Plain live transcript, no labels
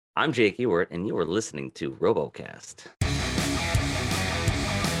I'm Jake Ewert, and you are listening to RoboCast.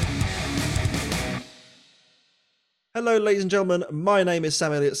 Hello, ladies and gentlemen. My name is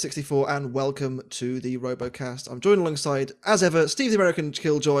Sam Elliott64, and welcome to the RoboCast. I'm joined alongside, as ever, Steve the American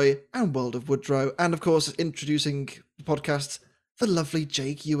Killjoy and World of Woodrow, and of course, introducing the podcast, the lovely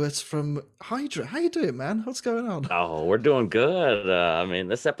Jake Ewert from Hydra. How you doing, man? What's going on? Oh, we're doing good.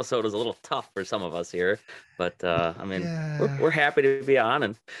 This episode is a little tough for some of us here, but Yeah, we're happy to be on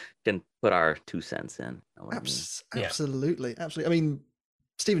and can put our 2 cents in. You know what I mean? absolutely, absolutely. I mean,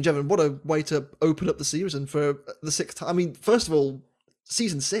 Stephen Jevon, what a way to open up the season for the sixth time. I mean, first of all,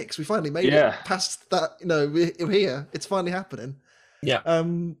 season 6, we finally made it past that. We're here. It's finally happening. Yeah.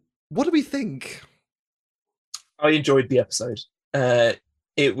 What do we think? I enjoyed the episode.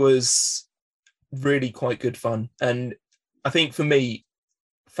 It was really quite good fun, and I think for me,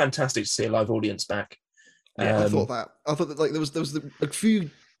 fantastic to see a live audience back. I thought that like there was a few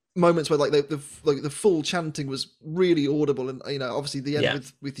moments where like the full chanting was really audible, and obviously the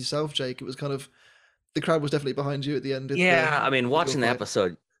end with yourself, Jake, it was kind of the crowd was definitely behind you at the end. Watching the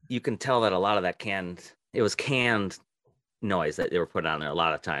episode, you can tell that a lot of that was canned noise that they were putting on there a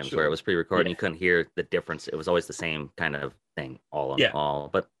lot of times, where it was pre-recorded and you couldn't hear the difference. It was always the same kind of thing all in all,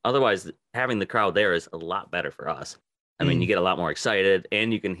 but otherwise having the crowd there is a lot better for us. I mean, you get a lot more excited,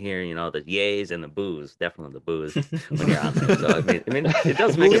 and you can hear, the yays and the boos, definitely the boos when you're on there. So I mean, it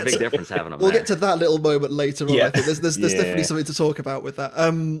does make a big difference having them. We'll get to that little moment later on. I think there's definitely something to talk about with that.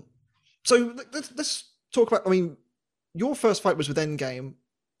 So let's talk about. I mean, your first fight was with Endgame,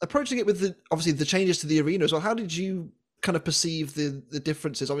 approaching it with obviously the changes to the arena as well. How did you kind of perceive the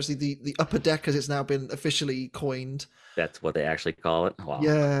differences? Obviously, the upper deck, as it's now been officially coined. That's what they actually call it. Wow.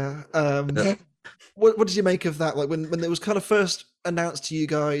 Yeah. What did you make of that? Like when it was kind of first announced to you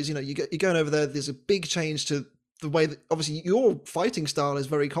guys, you're going over there. There's a big change to the way that obviously your fighting style is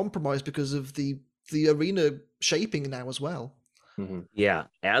very compromised because of the arena shaping now as well. Mm-hmm. Yeah,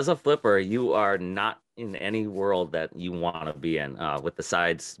 as a flipper, you are not in any world that you want to be in. With the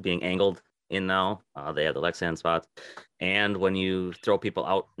sides being angled in now, they have the Lexan spots, and when you throw people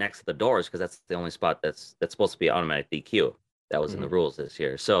out next to the doors, because that's the only spot that's supposed to be automatic DQ. That was in the rules this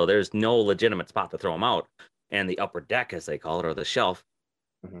year. So there's no legitimate spot to throw them out. And the upper deck, as they call it, or the shelf,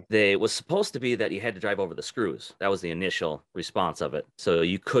 it was supposed to be that you had to drive over the screws. That was the initial response of it. So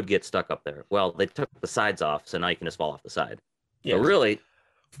you could get stuck up there. Well, they took the sides off, so now you can just fall off the side. Yeah. But really,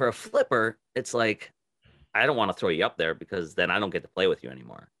 for a flipper, it's like, I don't want to throw you up there because then I don't get to play with you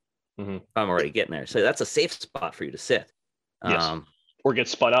anymore. If I'm already getting there. So that's a safe spot for you to sit. Yes. Or get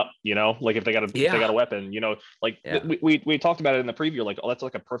spun up, like if they got a weapon, we talked about it in the preview, like, oh, that's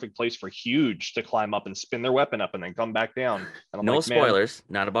like a perfect place for Huge to climb up and spin their weapon up and then come back down. And no spoilers,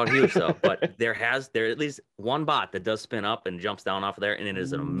 not about Huge though, but there at least one bot that does spin up and jumps down off of there, and it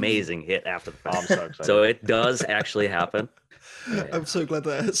is an amazing hit after the fact. I'm so excited. So it does actually happen. Yeah. I'm so glad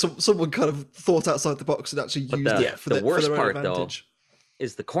that someone kind of thought outside the box and actually used it for the worst part advantage. Though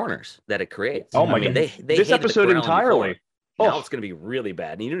is the corners that it creates. Oh my God. They this episode entirely. Now it's going to be really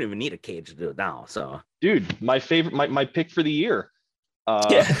bad, and you don't even need a cage to do it now. So, dude, my favorite, my pick for the year. I'm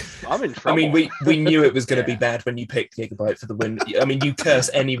in trouble. I mean, we knew it was going to be bad when you picked Gigabyte for the win. I mean, you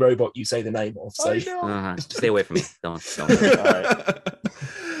curse any robot you say the name of. So stay away from me. Don't. All right.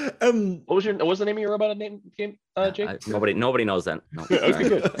 What was the name of your robot game, Jake? Nobody knows that. No, okay,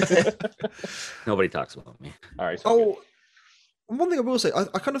 good. Nobody talks about me. All right. So one thing I will say,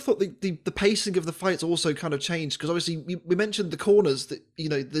 I kind of thought the pacing of the fights also kind of changed, because obviously we mentioned the corners that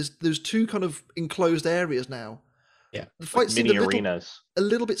there's two kind of enclosed areas now. Yeah, the fights like mini arenas. A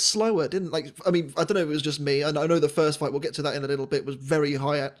little bit slower, didn't like? I mean, I don't know if it was just me, and I know the first fight, we'll get to that in a little bit, was very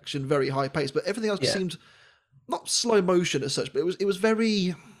high action, very high pace, but everything else seemed not slow motion as such, but it was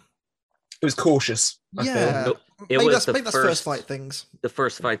very. It was cautious. Maybe that's first fight things. The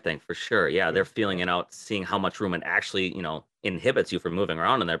first fight thing for sure. Yeah, they're feeling it out, seeing how much room it actually, inhibits you from moving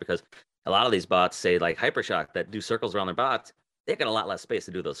around in there, because a lot of these bots, say like Hypershock, that do circles around their bots, they got a lot less space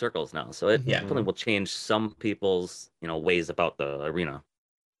to do those circles now. So it definitely will change some people's, ways about the arena.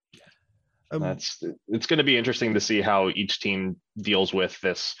 It's going to be interesting to see how each team deals with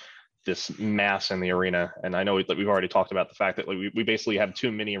this mass in the arena. And I know that we've already talked about the fact that we basically have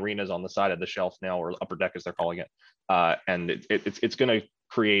two mini arenas on the side of the shelf now, or upper deck as they're calling it. And it's going to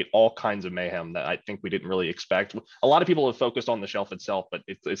create all kinds of mayhem that I think we didn't really expect. A lot of people have focused on the shelf itself, but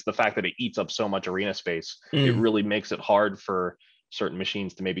it's the fact that it eats up so much arena space. It really makes it hard for certain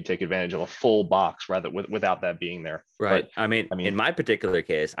machines to maybe take advantage of a full box without that being there. Right. But, I mean, in my particular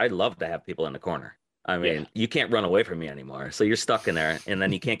case, I'd love to have people in the corner. I mean, you can't run away from me anymore. So you're stuck in there, and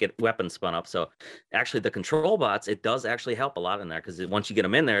then you can't get weapons spun up. So actually, the control bots, it does actually help a lot in there because once you get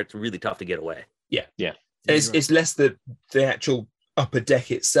them in there, it's really tough to get away. Yeah. Yeah. It's less the actual upper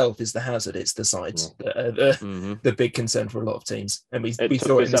deck itself is the hazard. It's the sides that are the big concern for a lot of teams. And we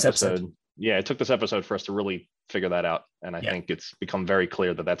saw it in this episode. Yeah, it took this episode for us to really figure that out. And I think it's become very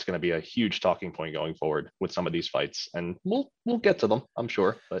clear that that's going to be a huge talking point going forward with some of these fights. And we'll get to them, I'm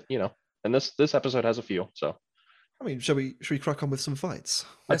sure. But, and this episode has a few. So, I mean, should we crack on with some fights?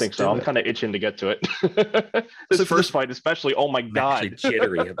 I think so. I'm kind of itching to get to it. This first fight, especially. Oh my God! I'm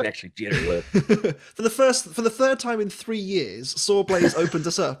actually jittery with. for the third time in 3 years, Sawblaze opened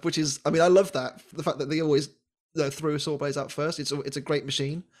us up, which is, I mean, I love that, the fact that they always throw Sawblaze out first. It's a great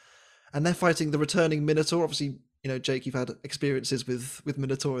machine, and they're fighting the returning Minotaur. Obviously, Jake, you've had experiences with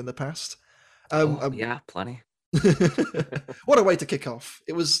Minotaur in the past. Yeah, plenty. What a way to kick off!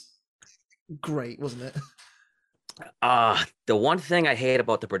 It was great, wasn't it? The one thing I hate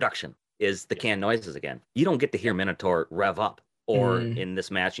about the production is the canned noises again. You don't get to hear Minotaur rev up or in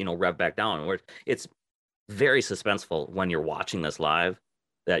this match, rev back down. Where it's very suspenseful when you're watching this live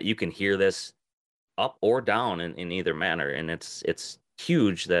that you can hear this up or down in either manner. And it's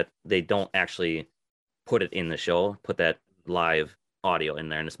huge that they don't actually put it in the show, put that live audio in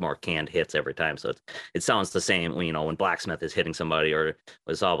there, and it's more canned hits every time. So it sounds the same when Blacksmith is hitting somebody or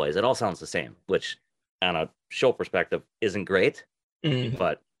with Sawblaze. It all sounds the same, which on a show perspective isn't great,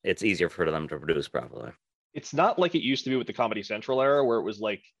 but it's easier for them to produce properly. It's not like it used to be with the Comedy Central era where it was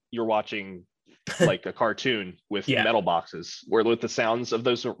like you're watching like a cartoon with metal boxes, where with the sounds of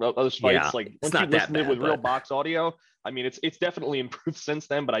those fights, like once you listen to it with real box audio, I mean, it's definitely improved since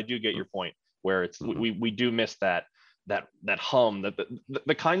then, but I do get your point where it's we do miss that hum, that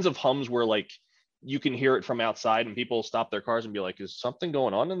the kinds of hums where like you can hear it from outside and people stop their cars and be like, is something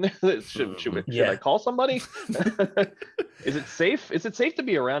going on in there? Should I call somebody? Is it safe? Is it safe to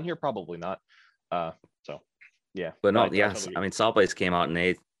be around here? Probably not. But no, yes. I mean, Sawblaze came out and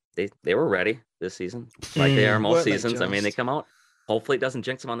they were ready this season, like they are most seasons. I mean, they come out. Hopefully it doesn't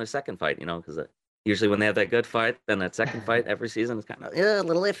jinx them on their second fight, because usually when they have that good fight, then that second fight every season is kind of a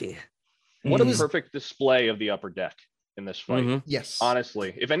little iffy. What a perfect display of the upper deck in this fight. Yes.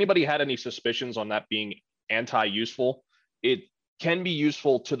 Honestly, if anybody had any suspicions on that being anti-useful, it can be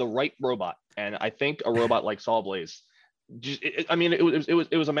useful to the right robot. And I think a robot like Sawblaze,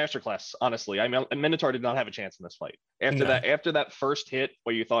 it was a masterclass, honestly. I mean, Minotaur did not have a chance in this fight. After that first hit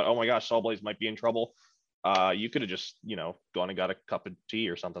where you thought, oh my gosh, Sawblaze might be in trouble, you could have just, gone and got a cup of tea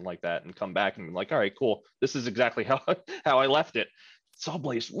or something like that and come back and been like, all right, cool. This is exactly how I left it.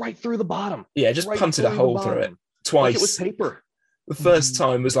 Sawblaze right through the bottom. Yeah, just punted a hole through it twice. Like it was paper. The first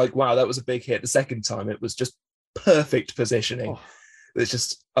time was like, wow, that was a big hit. The second time it was just perfect positioning. It's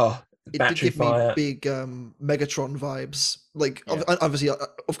just battery did give fire. Me big Megatron vibes. Like obviously,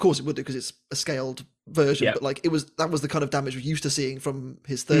 of course it would do because it's a scaled version. But like that was the kind of damage we're used to seeing from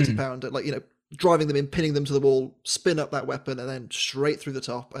his 30-pounder. Like driving them in, pinning them to the wall, spin up that weapon, and then straight through the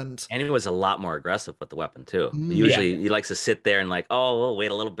top. And he was a lot more aggressive with the weapon too. Usually he likes to sit there and like, we'll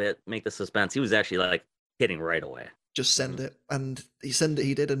wait a little bit, make the suspense. He was actually like hitting right away. Just send it, and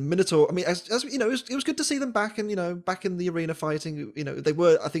he did. And Minotaur, I mean, as it was good to see them back, and back in the arena fighting. They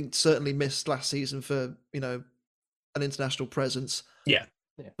were, I think, certainly missed last season for an international presence. Yeah.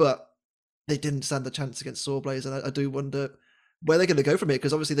 But they didn't stand a chance against Sawblaze, and I do wonder where they're going to go from here,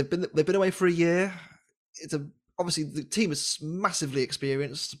 because obviously they've been away for a year. Obviously the team is massively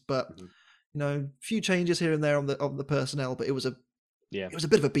experienced, but few changes here and there on the personnel, but it was a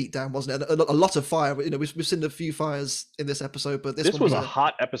bit of a beatdown, wasn't it? A lot of fire. We've seen a few fires in this episode, but this one was a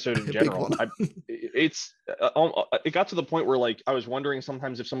hot episode in general. It got to the point where like I was wondering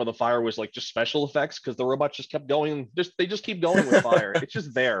sometimes if some of the fire was like just special effects because the robots just kept going. They just keep going with fire. It's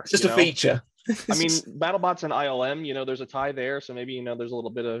just there. It's just a feature. I mean, BattleBots and ILM, there's a tie there, so maybe there's a little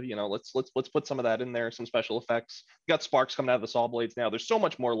bit of let's put some of that in there, some special effects. You got sparks coming out of the saw blades now. There's so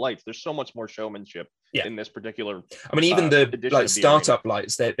much more lights. There's so much more showmanship in this particular. I mean, even the startup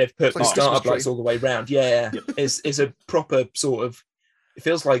lights, they've put the startup lights all the way around. Yeah. It's a proper sort of. It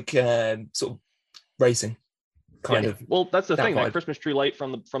feels like sort of racing kind of. Well, that's the thing. That Christmas tree light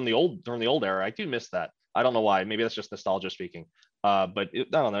from the old era, I do miss that. I don't know why. Maybe that's just nostalgia speaking. But I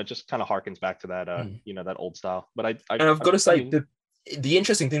don't know. It just kind of harkens back to that, that old style. But I've got to say, the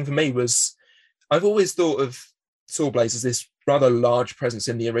interesting thing for me was I've always thought of Sawblaze as this rather large presence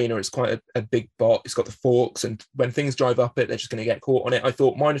in the arena. It's quite a big bot. It's got the forks, and when things drive up it, they're just going to get caught on it. I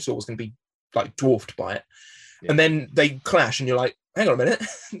thought Minotaur was going to be like dwarfed by it, and then they clash, and you're like, hang on a minute,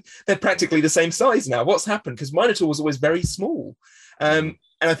 they're practically the same size now. What's happened? Because Minotaur was always very small.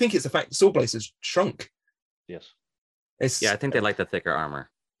 And I think it's the fact that Saw Blaze has shrunk. Yes. I think they like the thicker armor.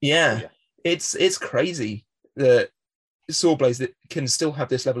 Yeah. It's crazy that Saw Blaze that can still have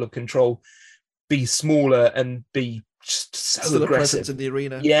this level of control, be smaller and be just so still aggressive. a presence in the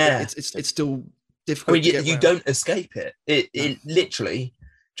arena. Yeah. It's still difficult. I mean, you don't escape it. It literally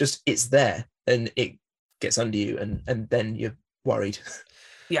just, it's there and it gets under you and then you're worried.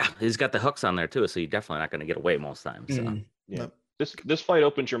 Yeah, he's got the hooks on there too, so you're definitely not going to get away most times. So. Yeah. This fight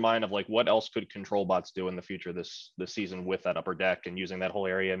opens your mind of like what else could control bots do in the future this season with that upper deck and using that whole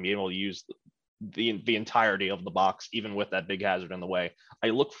area and being able to use the entirety of the box, even with that big hazard in the way. I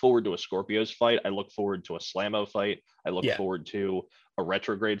look forward to a Scorpios fight. I look forward to a Slammo fight. I look forward to a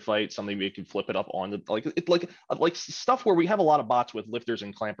retrograde fight, something we can flip it up on the like stuff where we have a lot of bots with lifters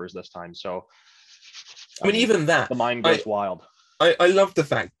and clampers this time. So I mean even that the mind goes wild. I love the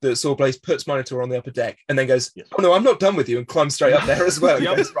fact that Saw Blaze puts Minotaur on the upper deck and then goes, oh no, I'm not done with you, and climbs straight up there as well.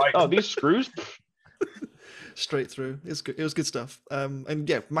 Goes, right. Oh, these screws. Straight through. It was good stuff. And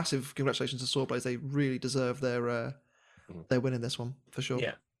yeah, massive congratulations to Saw Blaze. They really deserve their win in this one for sure.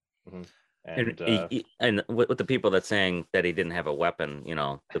 Yeah. And with the people that saying that he didn't have a weapon,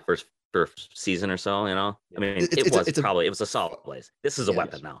 the first season or so, I mean, it was a solid Blaze. This is a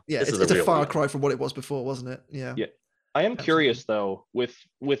weapon now. Yeah, this it's a far cry from what it was before, wasn't it? Yeah. I am curious though, with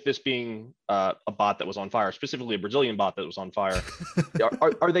this being a bot that was on fire, specifically a Brazilian bot that was on fire.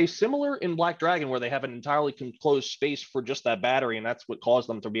 are they similar in Black Dragon, where they have an entirely closed space for just that battery, and that's what caused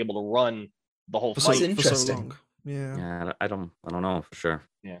them to be able to run the whole fight? That's interesting. For so long. Yeah, I don't know for sure.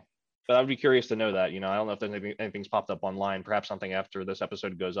 Yeah, but I would be curious to know that. I don't know if there's anything's popped up online. Perhaps something after this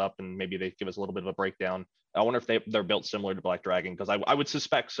episode goes up, and maybe they give us a little bit of a breakdown. I wonder if they're built similar to Black Dragon, because I would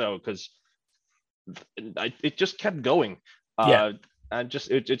suspect so, because it just kept going. And just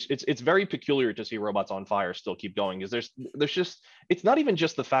it's very peculiar to see robots on fire still keep going, because there's just, it's not even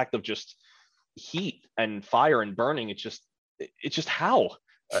just the fact of just heat and fire and burning. It's just how.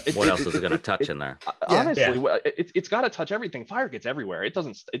 What else is it going to touch in there? Honestly, it's got to touch everything. Fire gets everywhere. It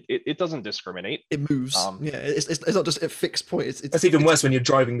doesn't discriminate. It moves. It's not just a fixed point. It's even worse when you're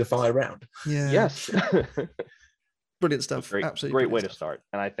driving the fire around. Yeah. Yes. Brilliant stuff. Absolutely great way to start.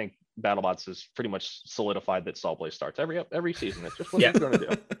 And I think BattleBots has pretty much solidified that Saw Blaze starts every season. It's just what he's going to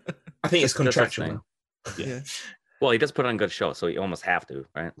do. I think it's contractual. Yeah. Well, he does put on good show, so you almost have to,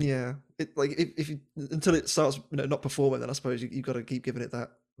 right? Yeah. If you until it starts, not performing, then I suppose you've got to keep giving it the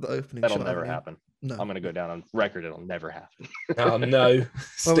opening. That'll never happen. No. I'm going to go down on record. It'll never happen. Oh no,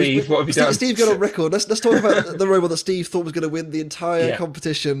 Steve, what have you done? Steve got on record. Let's talk about the robot that Steve thought was going to win the entire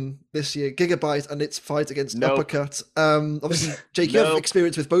competition this year, Gigabyte, and its fight against Uppercut. Obviously, Jake, you have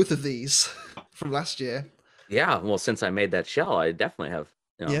experience with both of these from last year. Yeah, well, since I made that shell, I definitely have.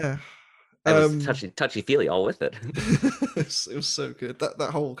 Yeah. I was touchy feely all with it. It was so good. That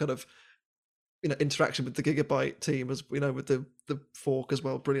whole kind of interaction with the Gigabyte team, as we know, with the fork as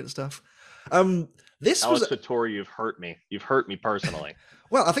well. Brilliant stuff. This Alex was Vittori, you've hurt me. You've hurt me personally.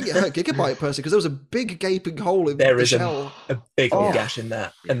 Well, I think it hurt Gigabyte personally, because there was a big gaping hole in the shell. A big old gash in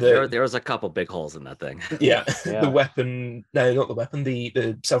that, and there was a couple big holes in that thing. Yeah. The weapon, no, not the weapon.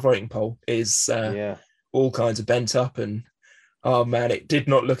 The self-rating pole is all kinds of bent up, and oh man, it did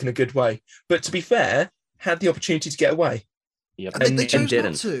not look in a good way. But to be fair, had the opportunity to get away. Yep. And they chose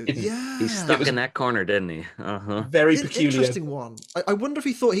didn't. Not to. He's stuck in that corner, didn't he? Very peculiar. Interesting one. I wonder if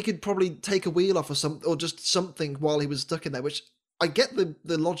he thought he could probably take a wheel off or just something while he was stuck in there, which I get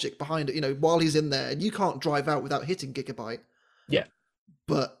the logic behind it, while he's in there, and you can't drive out without hitting Gigabyte. Yeah.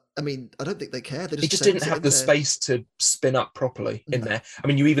 But, I mean, I don't think they care. He just didn't have the space to spin up properly in there. I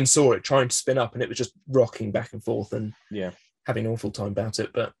mean, you even saw it trying to spin up, and it was just rocking back and forth and having an awful time about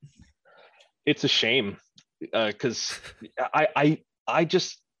it. But it's a shame. Because I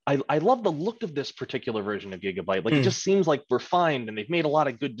love the look of this particular version of Gigabyte. Like it just seems like refined, and they've made a lot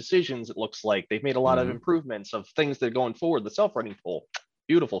of good decisions. It looks like they've made a lot of improvements of things that are going forward. The self-running pole,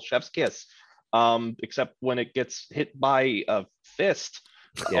 beautiful, chef's kiss. Except when it gets hit by a fist.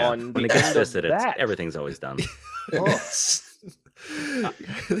 On when it gets fisted, everything's always done. It's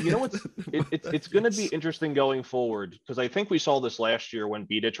going to be interesting going forward, because I think we saw this last year when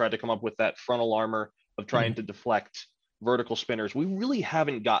Beta tried to come up with that frontal armor of trying to deflect vertical spinners. We really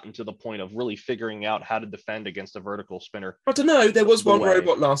haven't gotten to the point of really figuring out how to defend against a vertical spinner. I don't know. There was one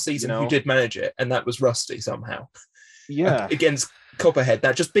robot last season who did manage it, and that was Rusty somehow. Yeah. Against Copperhead,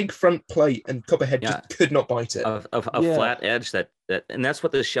 that just big front plate, and Copperhead just could not bite it. A flat edge that, and that's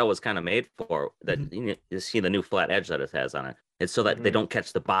what this shell was kind of made for. That you see the new flat edge that it has on it. It's so that they don't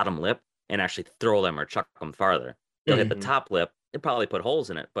catch the bottom lip and actually throw them or chuck them farther. They'll hit the top lip. They probably put holes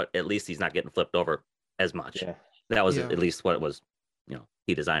in it, but at least he's not getting flipped over as much. That was at least what it was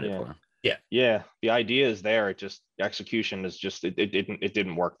he designed it for. Yeah. The idea is there. It just execution is just it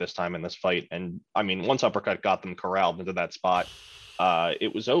didn't work this time in this fight. And I mean, once Uppercut got them corralled into that spot,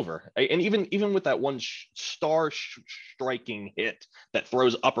 it was over. And even with that one striking hit that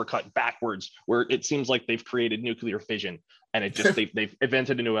throws Uppercut backwards, where it seems like they've created nuclear fission, and it just they've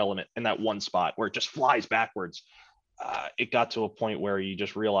invented a new element in that one spot where it just flies backwards. It got to a point where you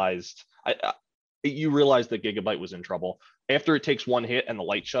just realized you realized that Gigabyte was in trouble. After it takes one hit and the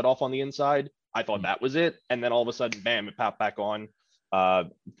light shut off on the inside, I thought that was it. And then all of a sudden, bam, it popped back on.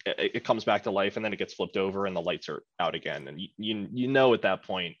 It comes back to life, and then it gets flipped over and the lights are out again. And you know at that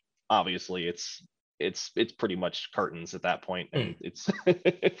point, obviously it's pretty much curtains at that point. And it's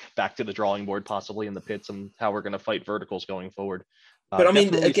back to the drawing board, possibly in the pits, and how we're going to fight verticals going forward. But I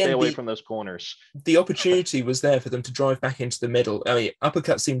mean, again, stay away from those corners. The opportunity was there for them to drive back into the middle. I mean,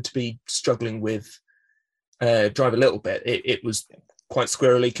 Uppercut seemed to be struggling with drive a little bit. It was quite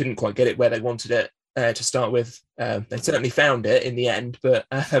squirrely, couldn't quite get it where they wanted it to start with. They certainly found it in the end, but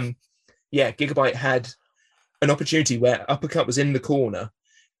Gigabyte had an opportunity where Uppercut was in the corner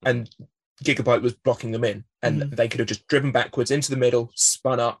and Gigabyte was blocking them in, and they could have just driven backwards into the middle,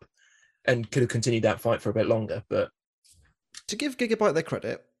 spun up, and could have continued that fight for a bit longer. But to give Gigabyte their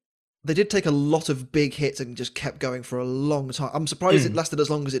credit, they did take a lot of big hits and just kept going for a long time. I'm surprised it lasted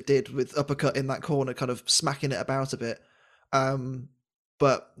as long as it did, with Uppercut in that corner kind of smacking it about a bit.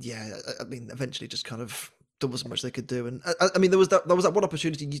 But yeah, I mean, eventually just kind of there wasn't much they could do. And I mean, there was that one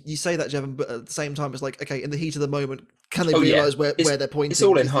opportunity. You say that, Jevon, but at the same time, it's like, okay, in the heat of the moment, can they realize where they're pointing? It's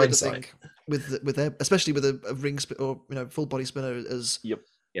all in hindsight. With their, especially with a ring spin or full body spinner as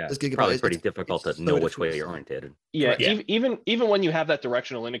it's Gigabyte, probably pretty difficult to know which way you're oriented. Yeah, even when you have that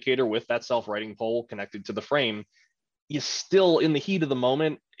directional indicator with that self-righting pole connected to the frame, you still, in the heat of the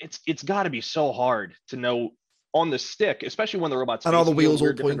moment, it's got to be so hard to know on the stick, especially when the robot's and are the wheels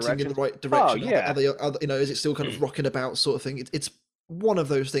all pointing in the right direction? Oh, yeah. Are they, is it still kind of rocking about sort of thing? It's one of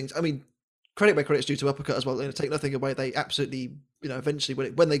those things. I mean, credit where credit's due to Uppercut as well. Take nothing away. They absolutely, eventually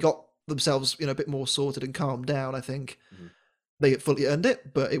when they got themselves, a bit more sorted and calmed down, I think they fully earned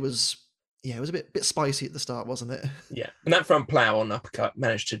it. But it was a bit spicy at the start, wasn't it? Yeah, and that front plow on Uppercut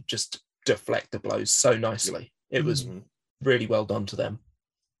managed to just deflect the blows so nicely. It was really well done to them.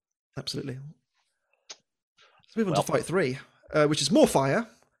 Absolutely. Let's move on to Fight 3, which is more fire.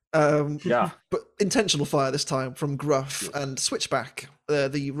 But intentional fire this time from Gruff and Switchback,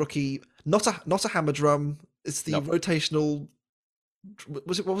 the rookie. Not a hammer drum. It's the rotational. What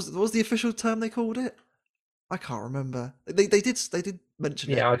was the official term they called it? I can't remember. They did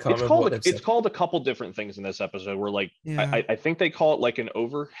mention it. Yeah, I can't remember. It's called a couple different things in this episode. Where I think they call it like an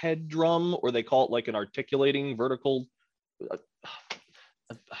overhead drum, or they call it like an articulating vertical.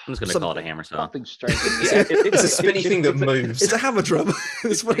 I'm just going to call it a hammer saw. Something strange. It's a spinny thing that moves. It's a hammer drum.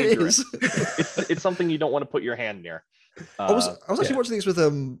 That's what it is. It's something you don't want to put your hand near. I was actually watching these with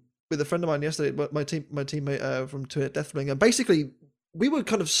a friend of mine yesterday, my teammate from Deathbling, and basically we were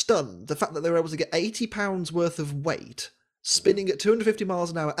kind of stunned the fact that they were able to get 80 pounds worth of weight spinning at 250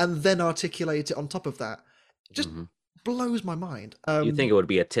 miles an hour and then articulate it on top of that. It just blows my mind. You'd think it would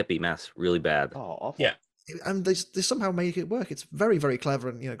be a tippy mess really bad. Oh, awful. Yeah. And they somehow make it work. It's very, very clever,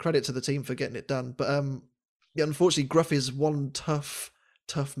 and credit to the team for getting it done. But unfortunately, Gruff is one tough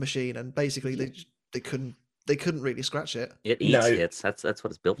machine, and basically they couldn't really scratch it. It eats hits. That's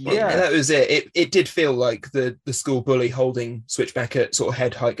what it's built for. Yeah, that was it. It did feel like the school bully holding Switchback at sort of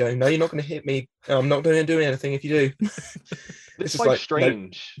head height, going, "No, you're not going to hit me. I'm not going to do anything if you do." It's quite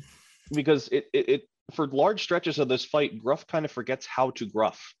strange because it for large stretches of this fight, Gruff kind of forgets how to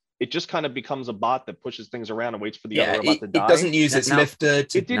gruff. It just kind of becomes a bot that pushes things around and waits for the other robot to die. It doesn't use its lifter. It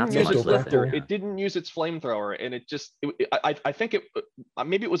didn't use its lifter. It didn't use its flamethrower, and it just. I think it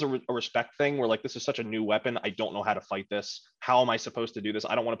maybe it was a respect thing where like, this is such a new weapon. I don't know how to fight this. How am I supposed to do this?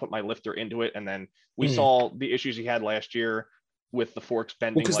 I don't want to put my lifter into it. And then we saw the issues he had last year with the forks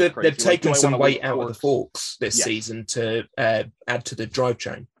bending. Because they've taken some weight out of the forks this season to add to the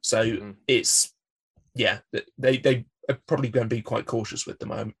drivetrain. So it's they are probably going to be quite cautious with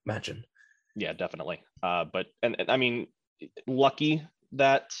them, I imagine. Yeah, definitely. But I mean, lucky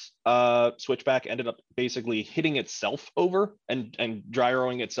that Switchback ended up basically hitting itself over and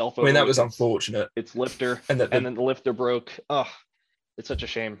gyroing itself over. I mean, that was unfortunate. Its lifter, and then the lifter broke. Oh, it's such a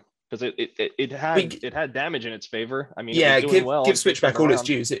shame because it had damage in its favor. I mean, give Switchback all its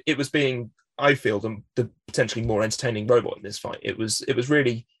dues. It was being, I feel, the potentially more entertaining robot in this fight. It was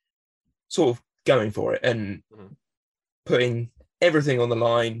really sort of going for it and putting everything on the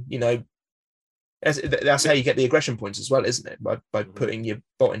line, That's how you get the aggression points as well, isn't it? By putting your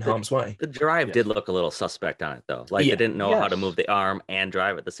bot in harm's way. The drive did look a little suspect on it, though. Like they didn't know how to move the arm and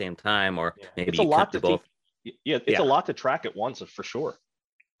drive at the same time, or maybe it's a lot to both. It's a lot to track at once, for sure.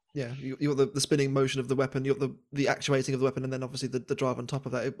 Yeah, you got the spinning motion of the weapon, you got the actuating of the weapon, and then obviously the drive on top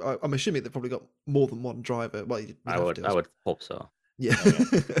of that. I'm assuming they've probably got more than one driver. Well, I would hope so. Yeah,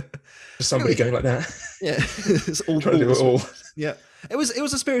 Just somebody going like that. Yeah, it's all trying to do it all. Yeah, it was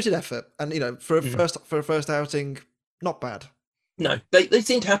a spirited effort, and for a first outing, not bad. No, they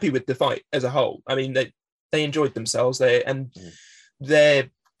seemed happy with the fight as a whole. I mean, they enjoyed themselves.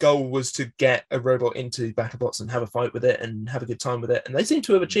 Their goal was to get a robot into BattleBots and have a fight with it and have a good time with it, and they seem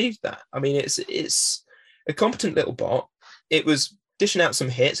to have achieved that. I mean, it's a competent little bot. It was dishing out some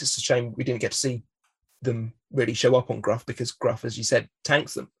hits. It's a shame we didn't get to see them really show up on Gruff, because Gruff, as you said,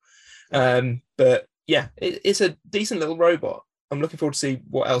 tanks them. But yeah, it's a decent little robot. I'm looking forward to see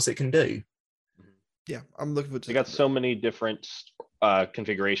what else it can do. Yeah, I'm looking forward to. They got so many different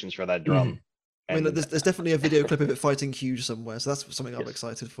configurations for that drum. I mean, there's definitely a video clip of it fighting Huge somewhere, so that's something I'm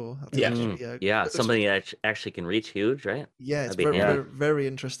excited for. Yeah, somebody that actually can reach Huge, right? Yeah, it's very, very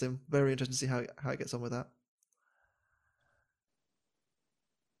interesting. Very interesting to see how it gets on with that.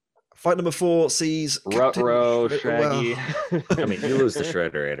 Fight number 4 sees Ruh-roh, Shaggy. I mean, you lose the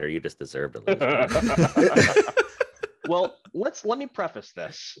Shredderator, you just deserve to lose. Well, let me preface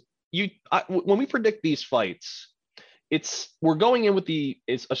this. When we predict these fights, we're going in with the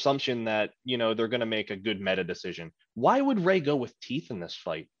assumption that they're going to make a good meta decision. Why would Ray go with teeth in this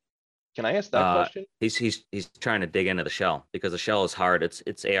fight? Can I ask that question? He's trying to dig into the shell, because the shell is hard.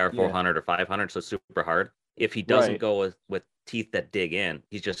 It's AR 400 or 500, so it's super hard. If he doesn't go with teeth that dig in,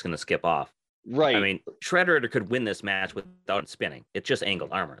 he's just going to skip off. Right. I mean, Shredderator could win this match without spinning. It's just angled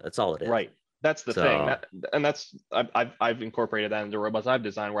armor. That's all it is. Right. That's the thing. I've incorporated that into robots I've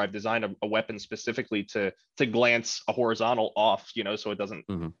designed, where I've designed a weapon specifically to glance a horizontal off, so it doesn't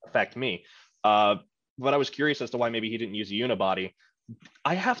affect me. But I was curious as to why maybe he didn't use a unibody.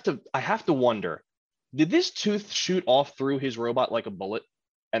 I have to wonder, did this tooth shoot off through his robot like a bullet,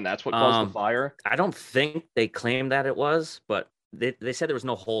 and that's what caused the fire? I don't think they claimed that it was, but they said there was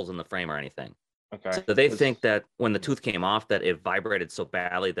no holes in the frame or anything. Okay. So they think that when the tooth came off, that it vibrated so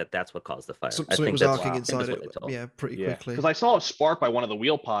badly that that's what caused the fire. So it was arcing inside it. Yeah, pretty quickly. Because I saw a spark by one of the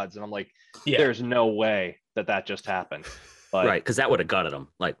wheel pods, and I'm like, there's no way that just happened. But, right, because that would have gutted him,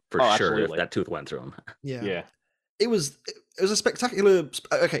 like for sure, absolutely, if that tooth went through him. Yeah. It was a spectacular.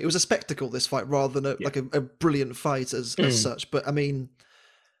 Okay, it was a spectacle, this fight, rather than a brilliant fight as such. But I mean,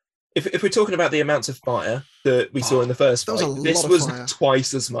 if we're talking about the amounts of fire that we saw in the first fight, this was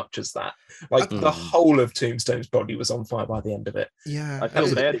twice as much as that. Like the whole of Tombstone's body was on fire by the end of it. Yeah, I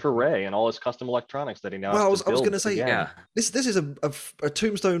feel bad for Ray and all his custom electronics that he now. Well, I was going to say, this is a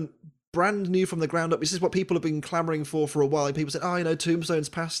Tombstone brand new from the ground up. This is what people have been clamoring for a while. People said, Tombstone's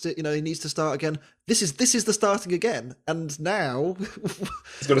past it. He needs to start again. This is the starting again, and now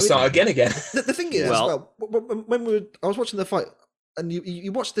he's going to start again. The thing is, when I was watching the fight, and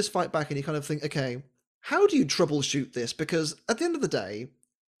you watch this fight back, and you kind of think, okay, how do you troubleshoot this? Because at the end of the day,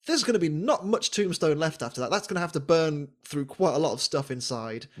 there's going to be not much Tombstone left after that. That's going to have to burn through quite a lot of stuff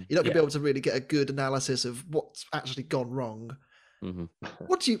inside. You're not going to be able to really get a good analysis of what's actually gone wrong. Mm-hmm.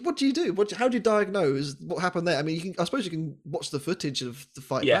 What do you do? How do you diagnose what happened there? I mean, I suppose you can watch the footage of the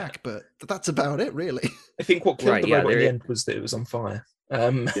fight back, but that's about it, really. I think what killed the robot in the end was that it was on fire.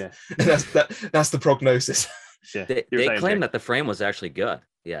 That's the prognosis. Yeah. They claimed that the frame was actually good.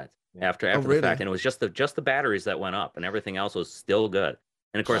 After the fact, and it was just the batteries that went up, and everything else was still good.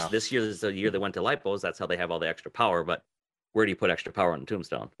 And of course, this year is the year they went to lipos. That's how they have all the extra power. But where do you put extra power on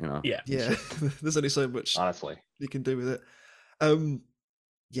Tombstone? Yeah. There's only so much honestly you can do with it. I don't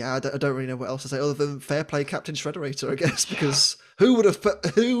really know what else to say other than fair play, Captain Shredderator, I guess, because who would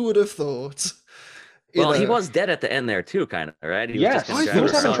have thought? Well, he was dead at the end there too, kind of, right? He was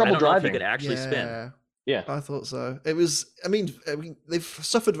having trouble driving. He could actually spin. Yeah, I thought so. It was. I mean, they've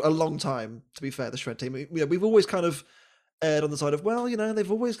suffered a long time. To be fair, the Shred team. We've always kind of erred on the side of,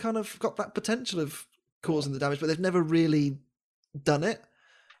 they've always kind of got that potential of causing the damage, but they've never really done it.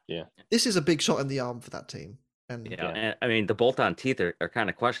 Yeah, this is a big shot in the arm for that team. And and I mean, the bolt-on teeth are kind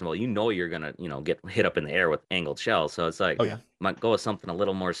of questionable. You're gonna get hit up in the air with angled shells, so it's like, might go with something a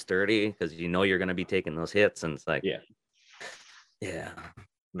little more sturdy because you're gonna be taking those hits, and it's like, bit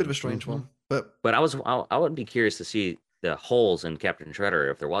of a strange one. But I would be curious to see the holes in Captain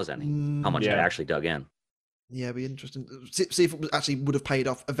Shredder, if there was any, how much it actually dug in. Yeah, it'd be interesting. See if it actually would have paid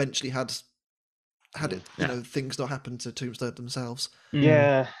off eventually had it, things not happened to Tombstone themselves.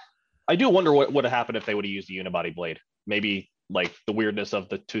 Yeah. I do wonder what would have happened if they would have used the unibody blade. Maybe like the weirdness of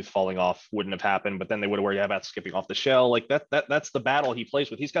the tooth falling off wouldn't have happened, but then they would have worried about skipping off the shell. Like that's the battle he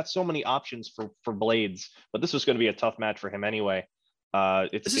plays with. He's got so many options for blades, but this was going to be a tough match for him anyway.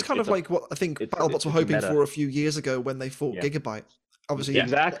 This is kind of like what I think BattleBots were hoping for a few years ago when they fought Gigabyte. Obviously,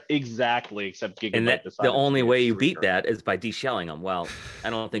 exactly. Except Gigabyte. And the only way you beat that is by deshelling them. Well, I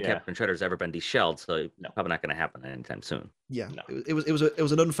don't think Captain Shredder's ever been deshelled, so probably not going to happen anytime soon. Yeah, no. It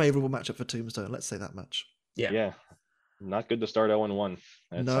was an unfavorable matchup for Tombstone. Let's say that much. Yeah. Not good to start 0-1.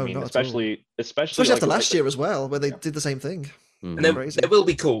 No, not especially after last year as well, where they did the same thing. And then there will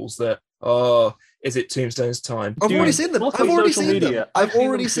be calls that, is it Tombstone's time? I've already seen them. I've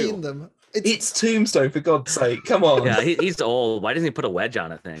already seen them. It's Tombstone, for God's sake. Come on. Yeah, he's old. Why doesn't he put a wedge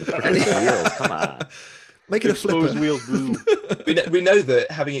on a thing? Wheels. Come on. Make it a flipper. Wheels move. we know that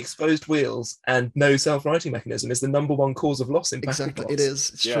having exposed wheels and no self-righting mechanism is the #1 cause of loss in Exactly, BattleBots. it is.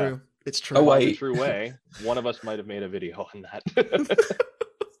 It's true. It's true. Oh, wait. In a true way. One of us might have made a video on that.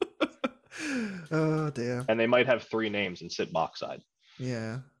 Oh dear. And they might have 3 names and sit box-side.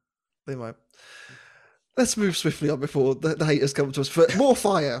 Yeah, they might. Let's move swiftly on before the haters come to us. For more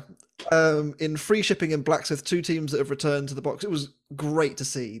fire in free shipping and Blacksmith, 2 teams that have returned to the box. It was great to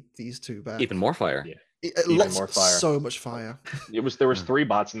see these 2 back. Even more fire. Yeah. Lots more fire. So much fire. There was 3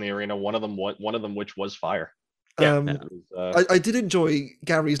 bots in the arena. One of them which was fire. I did enjoy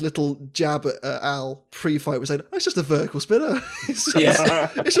Gary's little jab at Al pre-fight, was saying, it's just a vertical spinner. It's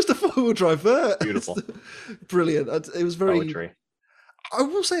just a 4-wheel drive vert. Beautiful. Brilliant. It was very... Poetry. I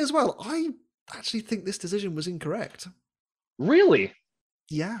will say as well, I actually think this decision was incorrect. Really?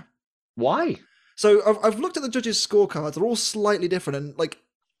 Yeah. Why? So I've looked at the judges' scorecards. They're all slightly different. And like,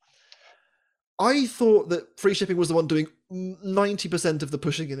 I thought that free shipping was the one doing 90% of the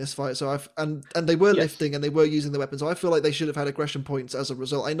pushing in this fight. So and they were lifting and they were using the weapon. So I feel like they should have had aggression points as a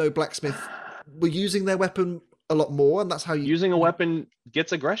result. I know Blacksmith were using their weapon a lot more, and that's how using a weapon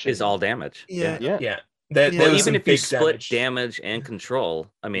gets aggression. Is all damage. Yeah. Even if you split damage and control,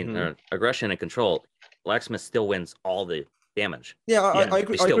 I mean, aggression and control, Blacksmith still wins all the damage. Yeah, I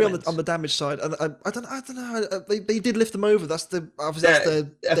agree. I agree on the damage side, and I don't know. They did lift them over. That's their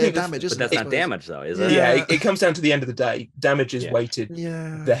damage, isn't it? But that's not damage, though, is it? Yeah, it comes down to the end of the day. Damage is weighted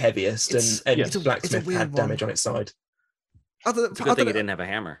the heaviest, and Blacksmith had damage on its side. It's a good thing he didn't have a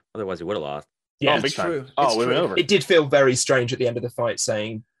hammer, otherwise he would have lost. Yeah, big time. True. Oh, we went over. It did feel very strange at the end of the fight,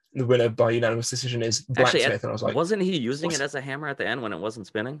 saying the winner by unanimous decision is Blacksmith. Actually, and I was like, wasn't he using it as a hammer at the end when it wasn't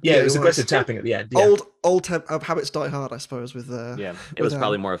spinning? Yeah, it was aggressive tapping at the end. Yeah. Old habits die hard, I suppose. With it was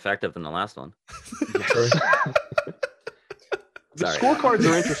probably more effective than the last one. The scorecards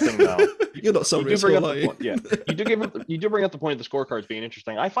are interesting, though. You're not sorry. You do bring up the point of the scorecards being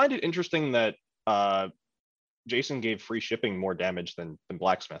interesting. I find it interesting that Jason gave free shipping more damage than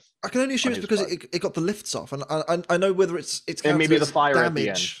Blacksmith. I can only assume it's because it got the lifts off, and I know whether it's and maybe the fire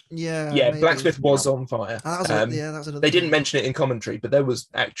damage. At the end. Yeah, Blacksmith was on fire. That was another they didn't mention it in commentary, but there was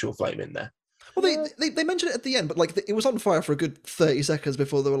actual flame in there. Well, they mentioned it at the end, but like it was on fire for a good 30 seconds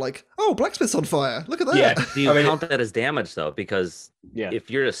before they were like, "Oh, Blacksmith's on fire! Look at that!" Yeah. Do you count that as damage though? Because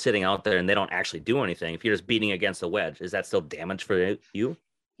if you're just sitting out there and they don't actually do anything, if you're just beating against a wedge, is that still damage for you?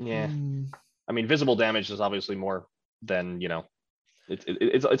 Yeah. I mean, visible damage is obviously more than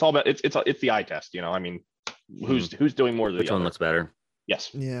it's all about it's the eye test. I mean, who's doing more? Which one looks better?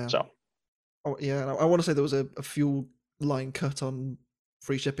 Yes. Yeah. So. Oh yeah, I want to say there was a fuel line cut on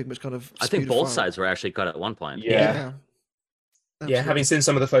free shipping, which kind of I think both sides were actually cut at one point. Yeah, having seen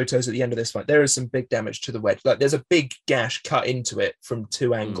some of the photos at the end of this fight, there is some big damage to the wedge. Like there's a big gash cut into it from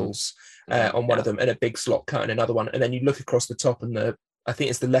 2 angles on one of them, and a big slot cut in another one. And then you look across the top, and I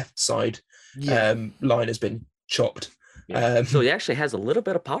think it's the left side line has been chopped. So he actually has a little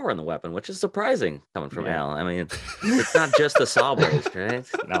bit of power in the weapon, which is surprising coming from Al. I mean, it's not just the saw blade, right?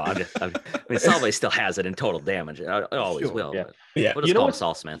 No, I mean, saw blade still has it in total damage. It always will. Yeah. We'll just call him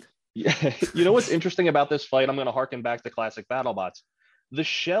Saw Smith. Yeah. You know what's interesting about this fight? I'm going to harken back to classic BattleBots. The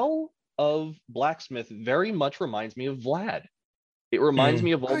shell of Blacksmith very much reminds me of Vlad. It reminds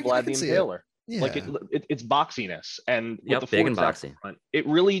me of old Vlad the Impaler. Yeah. Like it's boxiness and with the big and boxy. Front, it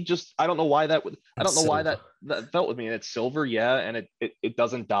really just I don't know why that felt with me. And it's silver, and it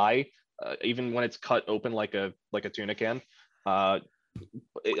doesn't die even when it's cut open like a tuna can. I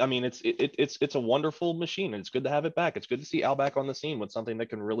mean, it's a wonderful machine, and it's good to have it back. It's good to see Al back on the scene with something that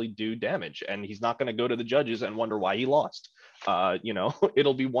can really do damage, and he's not going to go to the judges and wonder why he lost.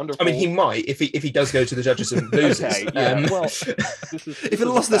 It'll be wonderful. I mean, he might if he does go to the judges and loses. Okay, well, if he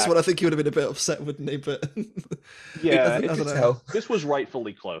lost this one, I think he would have been a bit upset, wouldn't he? But this was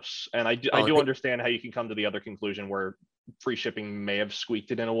rightfully close, and I do understand how you can come to the other conclusion where free shipping may have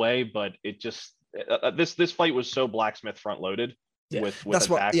squeaked it in a way, but it just This fight was so blacksmith front loaded with that's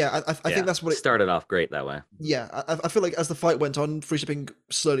what. attacks. Yeah, I think that's what it started off great that way. Yeah, I feel like as the fight went on, free shipping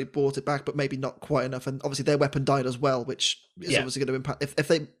slowly brought it back, but maybe not quite enough. And obviously their weapon died as well, which is obviously going to impact. If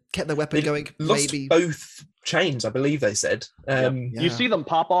they kept their weapon going, lost maybe both chains, I believe they said. You see them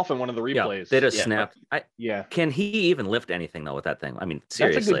pop off in one of the replays. They just snapped. Yeah. Can he even lift anything though with that thing? I mean,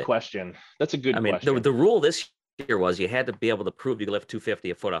 seriously. That's a good question. That's a good question. The rule this year was you had to be able to prove you could lift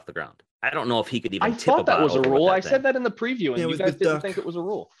 250 a foot off the ground. I don't know if he could even. I thought that was a rule. I said that in the preview, and you guys didn't think it was a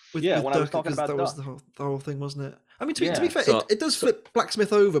rule. With when Duck, I was talking about that Duck. was the whole thing, wasn't it? I mean, to be fair, it does flip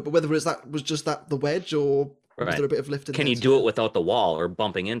blacksmith over, but whether it's that was just the wedge or was there a bit of lifting? Can you do it without the wall or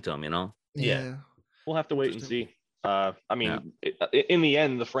bumping into him? You know? Yeah. We'll have to wait and see. I mean, in the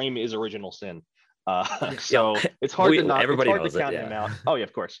end, the frame is original sin. So it's hard to not. Everybody knows count him out. Oh yeah,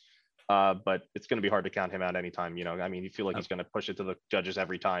 of course. But it's going to be hard to count him out anytime. You know, I mean, you feel like he's going to push it to the judges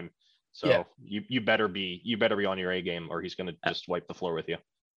every time. So you better be on your A game, or he's going to just wipe the floor with you.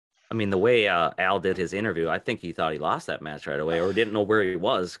 I mean, the way Al did his interview, I think he thought he lost that match right away, or didn't know where he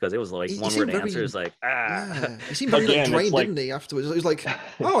was, because it was like one word answers, like Yeah. He seemed very drained, didn't he? Afterwards, he was like,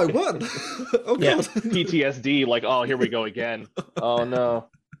 "Oh, I won! Oh god!" PTSD, like, "Oh, here we go again. Oh no!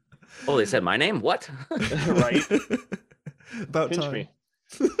 Oh, they said my name. What? Right? About Pinch time." me.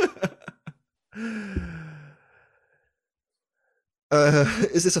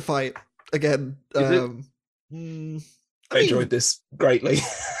 Is this a fight again? I enjoyed this greatly.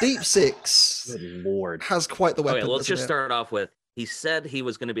 Deep Six Good Lord. has quite the weapon. Okay, let's just start off with, he said he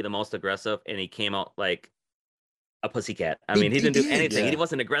was going to be the most aggressive, and he came out like a pussycat. I mean, he didn't do anything. He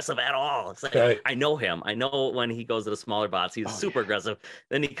wasn't aggressive at all. It's like, I know him. I know when he goes to the smaller bots, he's super aggressive.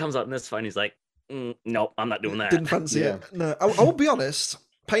 Then he comes out in this fight, and he's like, nope, I'm not doing that. Didn't fancy it. No, I will be honest.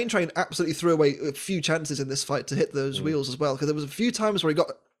 Pain Train absolutely threw away a few chances in this fight to hit those wheels as well, because there was a few times where he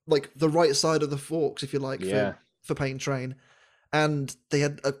got like the right side of the forks, if you like, for Pain Train, and they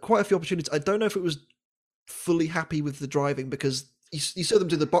had quite a few opportunities. I don't know if it was fully happy with the driving, because you saw them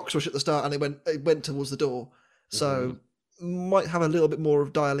do the box rush at the start, and it went towards the door, so might have a little bit more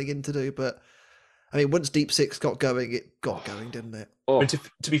of dialing in to do. But I mean, once Deep Six got going, it got going, didn't it? I mean,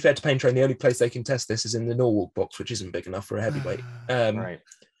 to be fair to Pain Train, the only place they can test this is in the Norwalk box, which isn't big enough for a heavyweight. Right.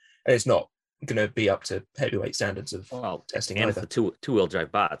 And it's not going to be up to heavyweight standards of testing and either. it's a two-wheel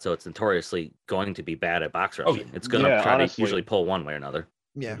drive bot, so it's notoriously going to be bad at box rushing. It's going to try to usually pull one way or another.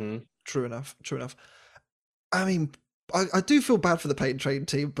 Yeah, true enough. I mean, I do feel bad for the Pain Train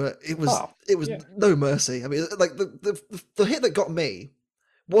team, but it was no mercy. I mean, like the hit that got me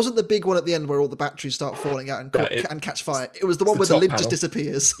wasn't the big one at the end where all the batteries start falling out and catch fire. It was the one where the lid just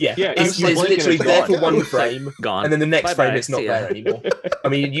disappears. Yeah, it's literally there for one frame, gone, and then the next frame it's not there anymore. I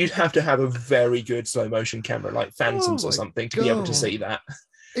mean, you'd have to have a very good slow motion camera, like Phantoms or something, to be able to see that.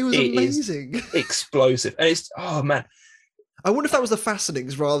 It was amazing, explosive, and it's man. I wonder if that was the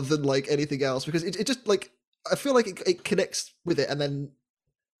fastenings rather than like anything else, because it just like I feel like it connects with it, and then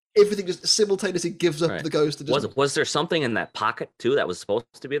everything just simultaneously gives up the ghost. And was there something in that pocket too that was supposed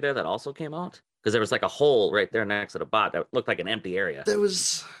to be there that also came out? Because there was like a hole right there next to the bot that looked like an empty area. There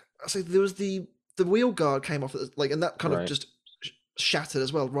was the wheel guard came off, like, and that kind of just shattered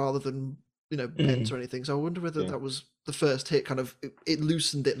as well, rather than bent or anything. So I wonder whether that was the first hit. Kind of it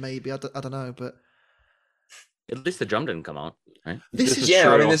loosened it, maybe. I don't know, but at least the drum didn't come out. Right? This is true.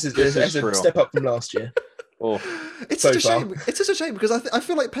 I mean, this is a step up from last year. It's such a shame. It's such a shame because I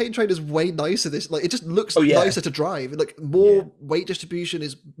feel like Pain Train is way nicer. Like, it just looks nicer to drive. Like, more weight distribution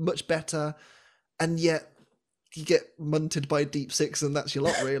is much better, and yet you get munted by Deep Six, and that's your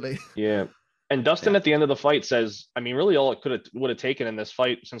lot, really. Yeah. And Dustin at the end of the fight says, I mean, really all it would have taken in this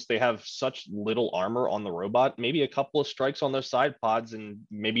fight, since they have such little armor on the robot, maybe a couple of strikes on those side pods, and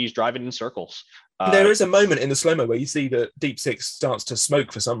maybe he's driving in circles. There is a moment in the slow-mo where you see that Deep Six starts to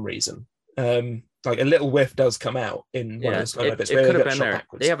smoke for some reason. Like a little whiff does come out in one of the slow-mo bits. It could have been there.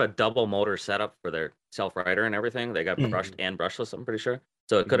 Backwards. They have a double motor setup for their self-rider and everything. They got brushed and brushless, I'm pretty sure.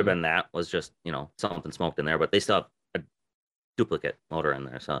 So it could have been that was just, something smoked in there, but they still have a duplicate motor in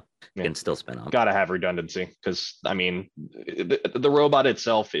there, so it can still spin out. Gotta have redundancy, because I mean, the robot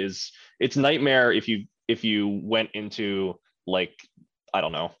itself it's nightmare if you went into, like, I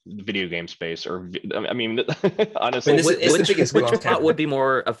don't know, video game space, or I mean, honestly, which bot would be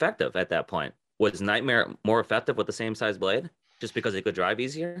more effective at that point? Was Nightmare more effective with the same size blade, just because it could drive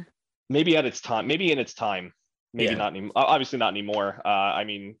easier? Maybe at its time. Maybe in its time. Maybe not anymore. Obviously not anymore. I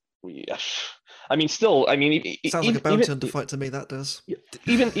mean, still. I mean, it sounds like a bounty hunter fight to me. That does.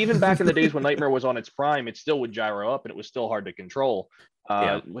 Even back in the days when Nightmare was on its prime, it still would gyro up, and it was still hard to control.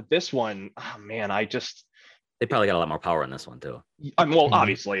 With this one, oh man, They probably got a lot more power in this one too. Well,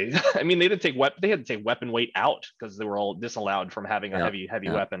 obviously. I mean, they had to take weapon weight out because they were all disallowed from having a heavy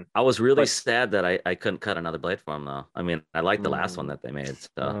weapon. I was really sad that I couldn't cut another blade for him though. I mean, I like the last one that they made.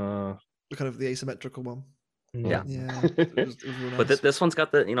 So. The kind of the asymmetrical one. Yeah. It was really nice. But this one's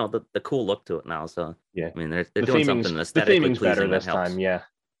got the the cool look to it now. So yeah, I mean they're doing something aesthetically the theming's better this helps. time. Yeah,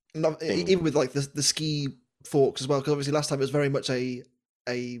 even with like the ski forks as well, because obviously last time it was very much a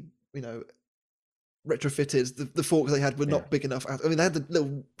retrofitted. The forks they had were not big enough. I mean, they had the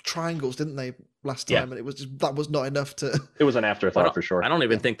little triangles, didn't they, last time? And it was that was not enough to. It was an afterthought for sure. I don't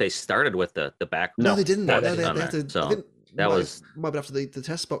even think they started with the back. No, they didn't. No, they had to. So I think that might be after the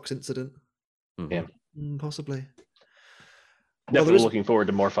test box incident. Yeah, possibly. Definitely looking forward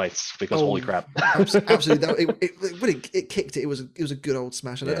to more fights because holy crap! Absolutely, when it kicked it. It was a good old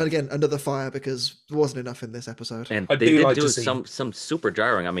smash, and again another fire because there wasn't enough in this episode. And they did do some super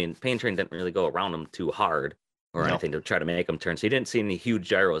gyroing. I mean, Pain Train didn't really go around them too hard or anything to try to make them turn. So you didn't see any huge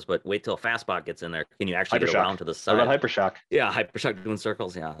gyros. But wait till Fastbot gets in there. Can you actually get around to the side? What about Hypershock? Yeah, Hypershock doing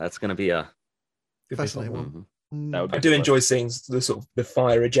circles. Yeah, that's going to be a fascinating one. I do enjoy seeing the sort of the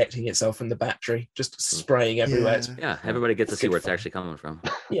fire ejecting itself from the battery, just spraying everywhere. Yeah, everybody gets to see where it's actually coming from.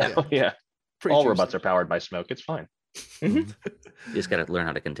 Yeah. All robots are powered by smoke. It's fine. You just got to learn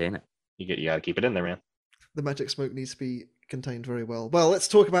how to contain it. You got to keep it in there, man. The magic smoke needs to be contained very well. Well, let's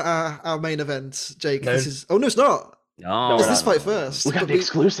talk about our main event, Jake. No. This is no, it's not. No, it's this fight first. We got the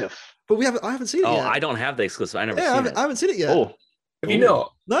exclusive. But I haven't seen it yet. I don't have the exclusive. I never. I haven't seen it yet. Oh, have you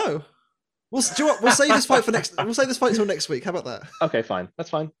not? No. We'll save this fight for next. We'll save this fight until next week. How about that? Okay, fine. That's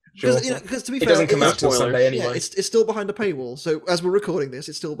fine. Because to be fair, it doesn't come out till Sunday anyway. Yeah, it's still behind a paywall. So as we're recording this,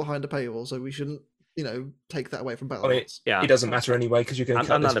 it's still behind a paywall. So we shouldn't, take that away from BattleBots. It doesn't matter anyway because you can.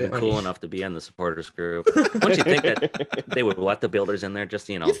 I'm not even cool enough to be in the supporters group. Wouldn't you think that they would let the builders in there? Just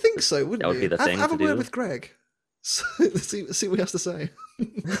you think so, wouldn't you? That would be the thing. Have a word word with Greg. see what he has to say.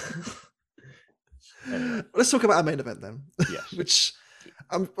 Let's talk about our main event then. Yes. Which.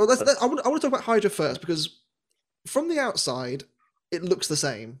 I want to talk about Hydra first because from the outside it looks the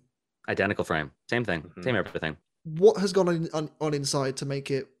same, identical frame, same thing, same everything. What has gone on inside to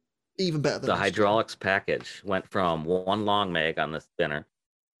make it even better than the hydraulics package went from one long mag on the spinner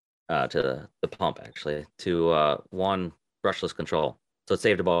to the pump actually to one brushless control, so it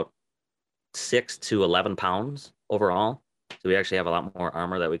saved about 6 to 11 pounds overall. So we actually have a lot more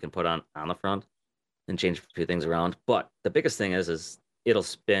armor that we can put on the front and change a few things around. But the biggest thing is it'll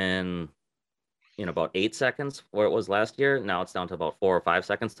spin in about 8 seconds where it was last year. Now it's down to about 4 or 5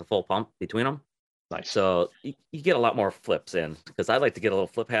 seconds to full pump between them. Nice. So you get a lot more flips in because I like to get a little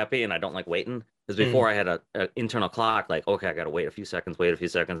flip happy and I don't like waiting. Because before I had an internal clock, like, okay, I got to wait a few seconds,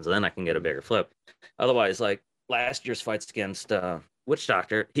 and then I can get a bigger flip. Otherwise, like last year's fights against Witch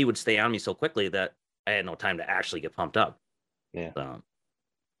Doctor, he would stay on me so quickly that I had no time to actually get pumped up. Yeah. So,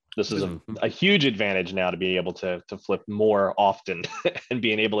 this is a huge advantage now to be able to flip more often and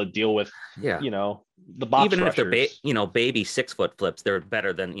being able to deal with, the box even rushers. If they're baby 6 foot flips, they're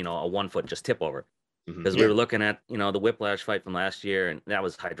better than, a 1 foot just tip over. Because we were looking at, the Whiplash fight from last year and that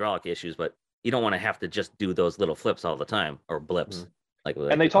was hydraulic issues, but you don't want to have to just do those little flips all the time or blips.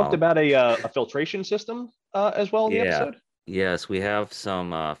 And they talked about a filtration system as well in the episode. Yes, we have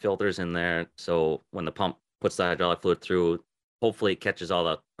some filters in there. So when the pump puts the hydraulic fluid through, hopefully it catches all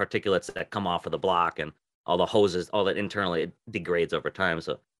the particulates that come off of the block and all the hoses, all that internally it degrades over time.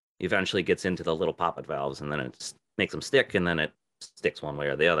 So eventually gets into the little poppet valves and then it makes them stick and then it sticks one way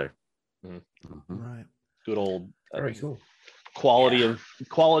or the other. Right. Good old very cool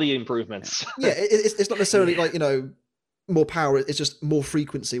quality improvements. Yeah, it's not necessarily like more power. It's just more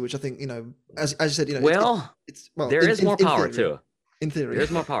frequency, which I think as you said, there is more power too. In theory,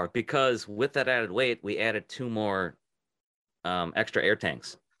 there's more power because with that added weight, we added 2 more extra air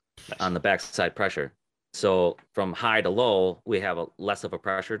tanks on the backside pressure. So from high to low, we have less of a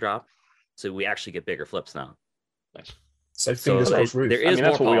pressure drop. So we actually get bigger flips now. Nice. So fingers crossed roof. There is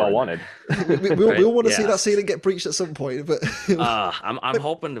that's what we all wanted. we all want to see that ceiling get breached at some point, but I'm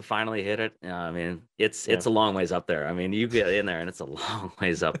hoping to finally hit it. I mean, it's a long ways up there. I mean, you get in there and it's a long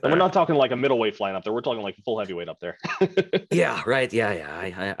ways up there. And we're not talking like a middilweight flying up there. We're talking like full heavyweight up there. Yeah, right.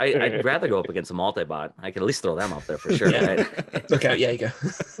 Yeah. I'd rather go up against a multi-bot. I could at least throw them up there for sure. Right? Look out! Yeah, you go.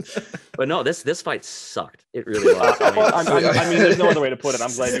 But no, this fight sucked. It really was. I mean, there's no other way to put it.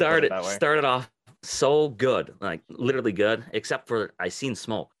 I'm glad you put it that way. Started off so good, like literally good, except for I seen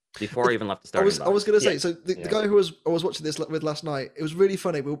smoke before I even left the starting box. I was going to say, so the guy who I was watching this with last night, it was really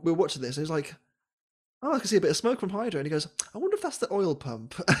funny. We were watching this. It was like, oh, I can see a bit of smoke from Hydra. And he goes, I wonder if that's the oil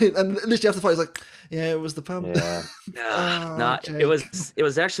pump. And literally after the fight, he's like, yeah, it was the pump. Yeah. No, Jake. it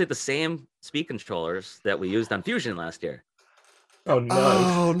was actually the same speed controllers that we used on Fusion last year. Oh no!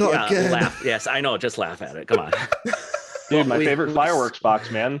 Oh, not Yeah, again. laugh. Yes, I know. Just laugh at it. Come on. Dude, my We- favorite fireworks box,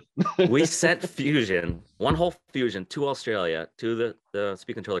 man. We sent Fusion, one whole Fusion, to Australia, to the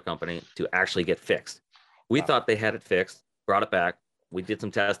speed controller company to actually get fixed. We Wow. thought they had it fixed, brought it back. We did some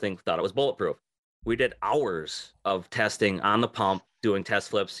testing, thought it was bulletproof. We did hours of testing on the pump, doing test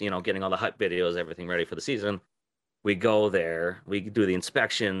flips, getting all the hype videos, everything ready for the season. We go there, we do the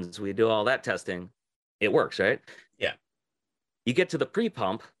inspections, we do all that testing. It works, right? Yeah. You get to the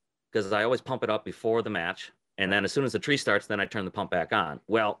pre-pump, because I always pump it up before the match. And then as soon as the tree starts, then I turn the pump back on.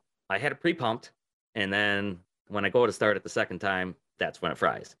 Well, I had it pre-pumped, and then when I go to start it the second time, that's when it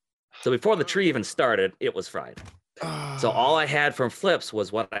fries. So before the tree even started, it was fried. So all I had from flips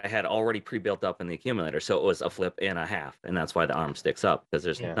was what I had already pre-built up in the accumulator. So it was a flip and a half, and that's why the arm sticks up, because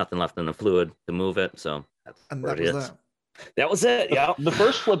there's nothing left in the fluid to move it. So that's And what that it was is. that. That was it. Yeah. The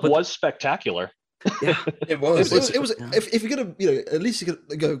first flip was spectacular. Yeah. It was. It was if you're gonna, at least you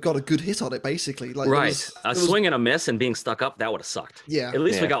got a good hit on it, basically. Like Right. it was, Swing and a miss and being stuck up, that would have sucked. Yeah. At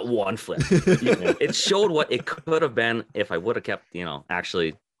least we Yeah. got one flip. It showed what it could have been if I would have kept,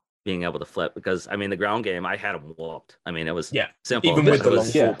 actually being able to flip. Because, the ground game, I had them whooped. It was simple. Even with the long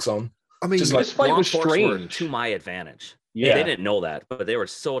was, forks on. I mean, Just This fight long was forks were strange. to my advantage. Yeah. They didn't know that, but they were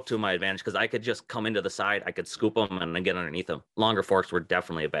so to my advantage because I could just come into the side, I could scoop them and then get underneath them. Longer forks were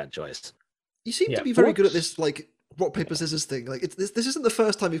definitely a bad choice. you seem to Yeah. be very good at this, like rock paper scissors thing. Like this isn't the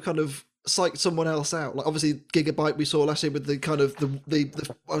first time you've kind of psyched someone else out. Like obviously Gigabyte we saw last year with the kind of the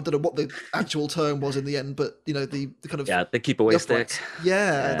I don't know what the actual term was in the end, but the kind of The keep away the stick. uprights.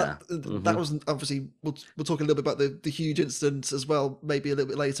 Yeah, Yeah. that was obviously we'll talk a little bit about the huge incident as well, maybe a little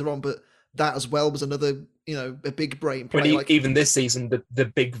bit later on, but that as well was another a big brain play. Even this season, the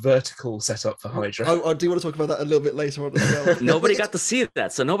big vertical setup for Hydra. I do want to talk about that a little bit later on as well. Nobody got to see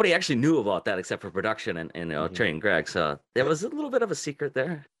that, so nobody actually knew about that except for production and Trey and Greg. So there was a little bit of a secret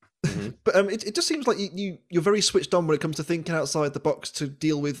there. But it just seems like you're very switched on when it comes to thinking outside the box to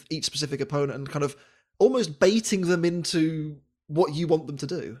deal with each specific opponent and kind of almost baiting them into what you want them to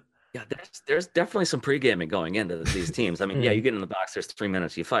do. Yeah, there's definitely some pre-gaming going into these teams. You get in the box, there's 3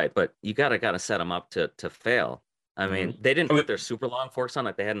 minutes you fight, but you gotta set them up to fail. They didn't put their super long forks on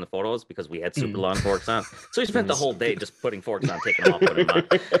like they had in the photos because we had super long forks on. So we spent the whole day just putting forks on, taking them off, putting them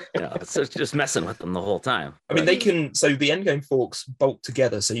on. So it's just messing with them the whole time. They can. So the endgame forks bolt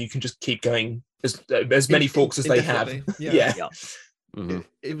together, so you can just keep going as many forks as they have. Indefinitely. Yeah. Mhm.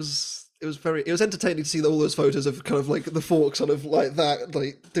 It was entertaining to see all those photos of kind of like the fork sort of like that,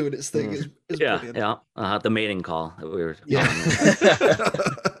 like doing its thing. It was brilliant. The mating call that we were.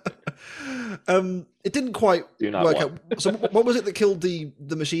 It didn't quite Do not work want. out. So what was it that killed the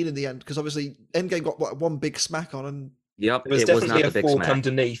machine in the end? Because obviously Endgame got one big smack on, and Yep, It was it was not definitely the a big fork smack.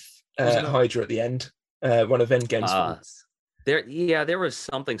 underneath Was it not? Hydra at the end. One of Endgame's forks. There was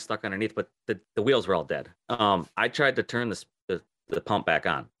something stuck underneath, but the wheels were all dead. I tried to turn the pump back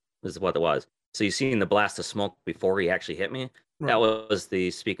on. This is what it was. So you seen the blast of smoke before he actually hit me. Right. That was the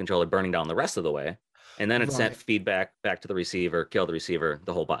speed controller burning down the rest of the way, and then it sent Right. feedback back to the receiver, killed the receiver.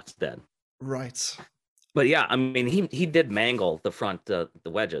 The whole bot's dead. right. But yeah, he did mangle the front the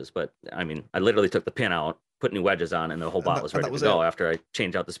wedges, but I literally took the pin out, put new wedges on, and the whole And bot that- was and ready that was to go it. after I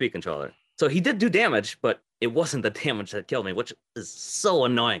changed out the speed controller. So he did do damage, but it wasn't the damage that killed me, which is so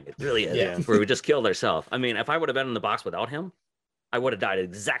annoying. It really is. Yeah. Where we just killed ourselves. If I would have been in the box without him, I would have died at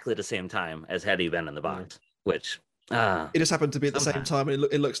exactly the same time as had he been in the box, which It just happened to be at the same Sometimes. time, and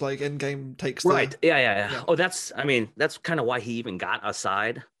it looks like Endgame takes right. the, Yeah. Oh, that's kind of why he even got a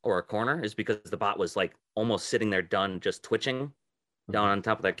side or a corner, is because the bot was like almost sitting there done, just twitching down on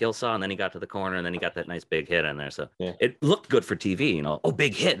top of that kill saw, and then he got to the corner, and then he got that nice big hit in there. So Yeah. it looked good for TV,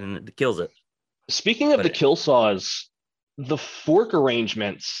 big hit, and it kills it. Speaking of But the it- kill saws, the fork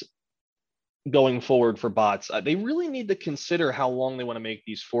arrangements going forward for bots, they really need to consider how long they want to make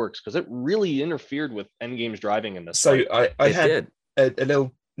these forks, because it really interfered with Endgame's driving in this. So fight. I It had did. a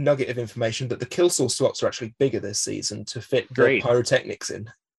little nugget of information that the kill source slots are actually bigger this season to fit the Great. pyrotechnics in.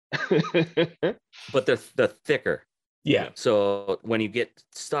 But they're thicker. Yeah. So when you get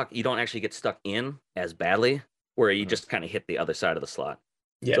stuck, you don't actually get stuck in as badly, where you just kind of hit the other side of the slot.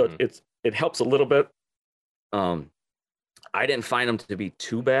 Yeah. So it helps a little bit. I didn't find them to be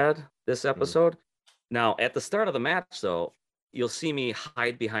too bad this episode. Now, at the start of the match, though, you'll see me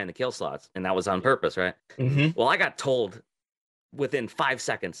hide behind the kill slots, and that was on purpose, right? hmm Well, I got told within 5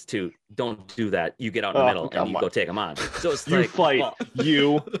 seconds to don't do that. You get out in the middle and you go take them on. So it's You like, fight. well,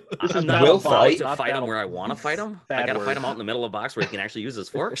 This is I'm not not will about fight, to not fight him battle. where I want to fight him. I Bad got to word. fight him out in the middle of the box where he can actually use his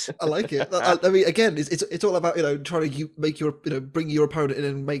forks. I like it. I mean, again, it's all about trying to make your bring your opponent in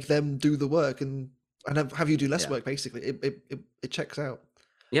and make them do the work and have you do less work. Basically, it checks out.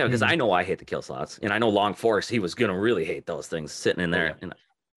 Yeah, because I know I hate the kill slots, and I know long forks. He was gonna really hate those things sitting in there.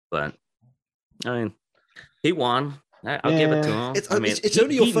 But I mean, he won. I'll give it to him. It's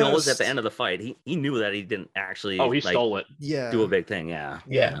only your he knows at first- the end of the fight. He knew that he didn't actually. Oh, he stole it. Yeah. Do a big thing. Yeah.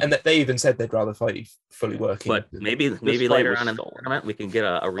 And that they even said they'd rather fight you fully working. But maybe fight later was on in the stolen. tournament we can get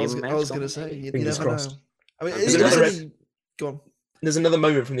a rematch. I was going to say, you Fingers never crossed. know. I mean, There's it's another- only... Go on. There's another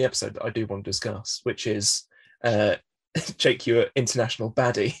moment from the episode that I do want to discuss, which is Jake Ewert, international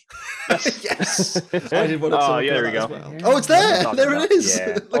baddie. Yes. I did want to talk yeah, there we about go. that as well. Oh, it's there. Talking There about- it is.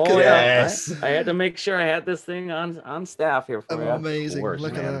 yeah. Look Oh, at yeah. Yes. I had to make sure I had this thing on staff here for that. you. Amazing. Worse,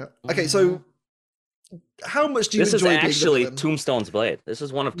 Look man. at that. Okay, so how much do you This is enjoy being the actually villain? Tombstone's blade. This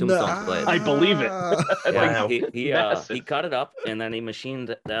is one of Tombstone's blades. I believe it. Wow. He Massive. cut it up and then he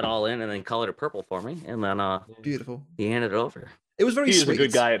machined that all in and then colored it purple for me and then Beautiful. he handed it over. It was very He's sweet. a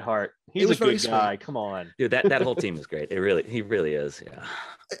good guy at heart. He's was a very good guy. Come on. Dude, that whole team is great. He really is. Yeah.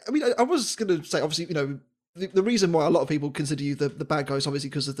 I mean, I was going to say, obviously, the reason why a lot of people consider you the bad guy is obviously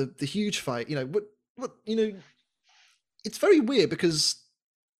because of the huge fight. It's very weird because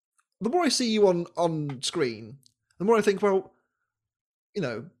the more I see you on screen, the more I think, well,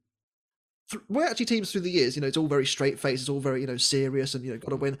 we're actually teams through the years. It's all very straight face. It's all very serious and got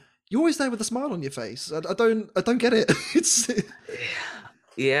to win. You're always there with a smile on your face. I don't get it. It's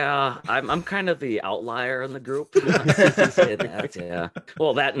Yeah, I'm kind of the outlier in the group. Yeah.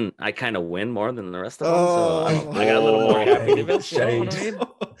 Well, that and I kind of win more than the rest of them, so I got a little more happiness. You know what I mean?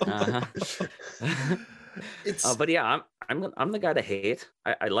 Uh-huh. it's But yeah, I'm the guy to hate.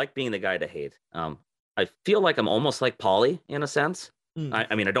 I like being the guy to hate. I feel like I'm almost like Paulie in a sense.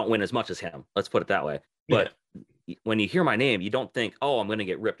 I mean, I don't win as much as him. Let's put it that way. But when you hear my name, you don't think, "Oh, I'm going to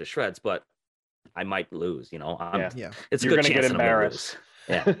get ripped to shreds," but I might lose. yeah. It's a You're good gonna chance get that I'm gonna lose. embarrassed.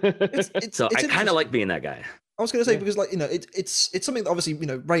 Yeah. It's So I kind interesting. of like being that guy. I was going to say because it's something that obviously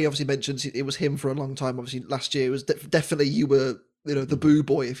Ray obviously mentioned it was him for a long time. Obviously last year it was definitely you were the boo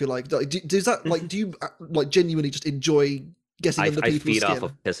boy, if you like. Does that do you genuinely just enjoy getting under I people's feed skin? off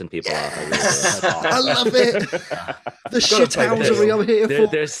of pissing people off. I really do. I love it. The shithousery I'm here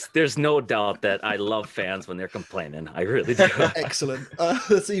for. There's no doubt that I love fans when they're complaining. I really do. Excellent.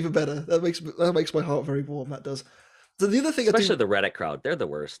 That's even better. That makes my heart very warm. That does. So the other thing, Especially the Reddit crowd, they're the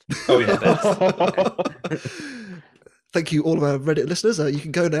worst. Oh yeah. Thank you, all of our Reddit listeners. You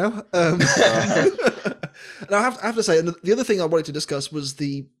can go now. Now I have to say, and the other thing I wanted to discuss was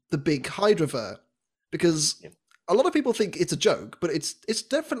the big Hydravert, because a lot of people think it's a joke, but it's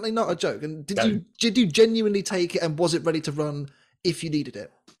definitely not a joke. And did you genuinely take it, and was it ready to run if you needed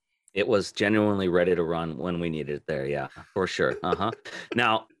it? It was genuinely ready to run when we needed it there. Yeah, for sure.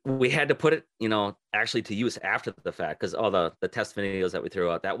 Now we had to put it, actually to use after the fact, because all the test videos that we threw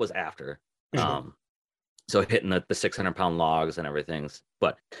out, that was after. So hitting the 600-pound logs and everything,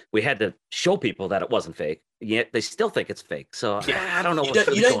 but we had to show people that it wasn't fake. Yet they still think it's fake. So I don't know.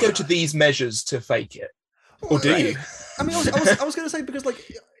 You don't go to these measures to fake it, or do you? I mean, I was going to say, because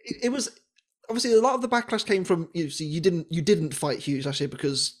it was obviously a lot of the backlash came from you didn't fight Hughes last year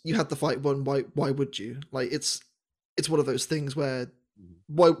because you had the fight won. Why would you? It's one of those things where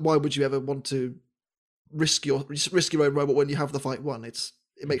why would you ever want to risk your own robot when you have the fight won? It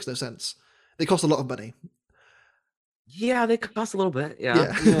makes no sense. They cost a lot of money. Yeah, they cost a little bit.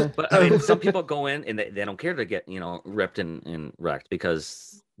 Yeah. But I mean, some people go in and they don't care to get ripped and wrecked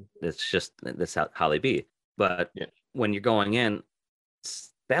because that's how they be. But when you're going in,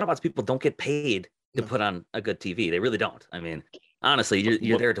 BattleBots people don't get paid to put on a good TV. They really don't. I mean, honestly,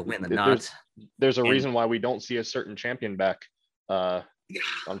 you're there to win, not. There's a reason why we don't see a certain champion back.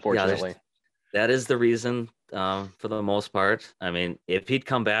 Unfortunately, that is the reason. For the most part, I mean, if he'd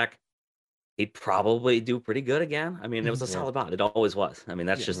come back, he'd probably do pretty good again. I mean, it was a solid bot. It always was. I mean,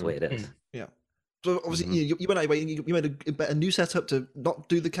 that's just the way it is. Yeah. So obviously, you went away and you made a new setup to not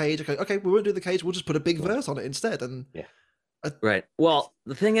do the cage. Okay, we won't do the cage. We'll just put a big verse on it instead. And right. Well,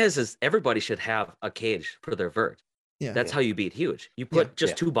 the thing is everybody should have a cage for their vert. Yeah. That's how you beat Huge. You put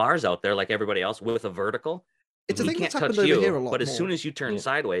just 2 bars out there like everybody else with a vertical. It's a he thing can't that's happened touch over you, here a lot but as more. soon as you turn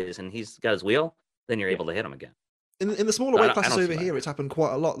sideways and he's got his wheel, then you're able to hit him again. In the smaller But weight I classes don't over see here, that. it's happened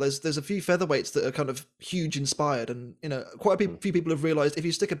quite a lot. There's a few featherweights that are kind of Huge inspired, and quite a few people have realised if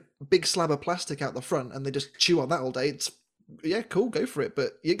you stick a big slab of plastic out the front and they just chew on that all day, it's cool, go for it,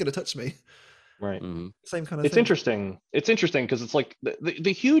 but you ain't gonna touch me. Right. Mm-hmm. Same kind of It's thing. interesting. It's interesting because it's like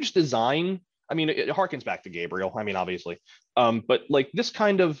the huge design. I mean, it harkens back to Gabriel. I mean, obviously, but like this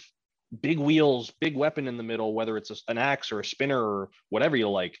kind of big wheels, big weapon in the middle, whether it's an axe or a spinner or whatever you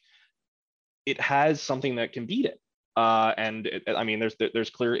like, it has something that can beat it. I mean, there's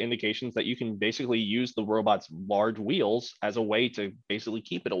clear indications that you can basically use the robot's large wheels as a way to basically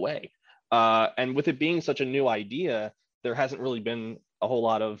keep it away. And with it being such a new idea, there hasn't really been a whole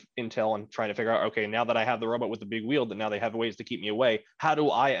lot of intel on trying to figure out, okay, now that I have the robot with the big wheel, that now they have ways to keep me away. How do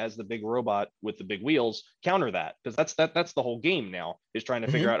I, as the big robot with the big wheels, counter that? Because that's the whole game now, is trying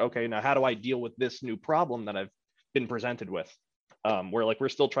to figure out, okay, now how do I deal with this new problem that I've been presented with? Where like we're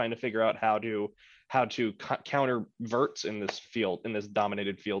still trying to figure out how to counter verts in this field, in this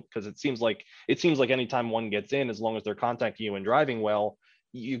dominated field, because it seems like anytime one gets in, as long as they're contacting you and driving well,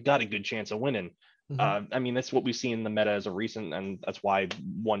 you've got a good chance of winning. I mean, that's what we see in the meta as a recent, and that's why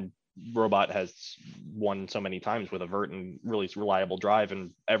one robot has won so many times with a vert and really reliable drive,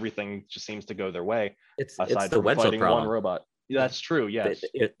 and everything just seems to go their way. It's aside the from wedge fighting problem. one robot. That's true. Yes,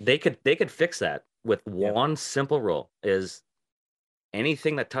 they could fix that with one simple rule: is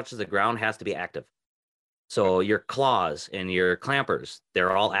anything that touches the ground has to be active. So your claws and your clampers,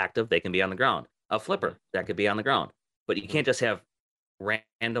 they're all active. They can be on the ground. A flipper, that could be on the ground. But you can't just have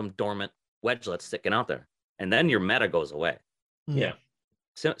random dormant wedgelets sticking out there. And then your meta goes away. Yeah.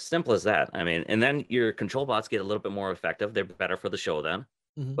 Simple as that. I mean, and then your control bots get a little bit more effective. They're better for the show then.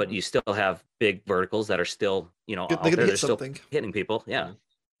 But you still have big verticals that are still, out there. They're still hitting people. Yeah.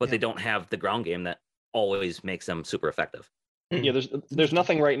 But they don't have the ground game that always makes them super effective. Yeah, there's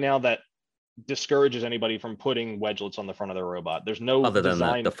nothing right now that discourages anybody from putting wedgelets on the front of their robot. There's no other than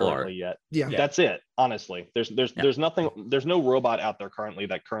design the floor currently yet. Yeah, that's it. Honestly, there's nothing. There's no robot out there currently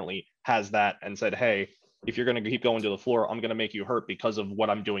that currently has that and said, hey, if you're going to keep going to the floor, I'm going to make you hurt because of what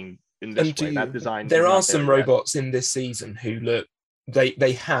I'm doing in this way. That design. There are some robots in this season who look.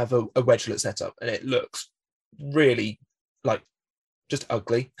 They have a wedgelet setup and it looks really like just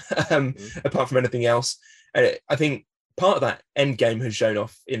ugly. Apart from anything else, and I think part of that end game has shown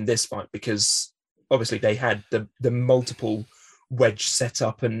off in this fight because obviously they had the multiple wedge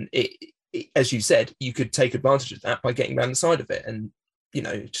setup, and it, as you said, you could take advantage of that by getting around the side of it and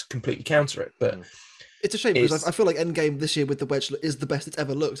just completely counter it. But it's a shame because I feel like Endgame this year with the wedge is the best it's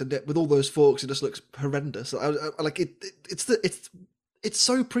ever looked, and with all those forks, it just looks horrendous. I like it. It's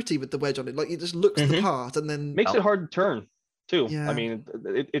so pretty with the wedge on it. Like it just looks the part, and then makes it hard to turn too. Yeah. I mean,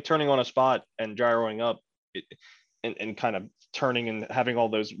 it turning on a spot and gyroing up, and kind of turning and having all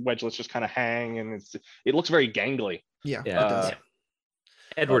those wedgelets just kind of hang, and it looks very gangly. Yeah.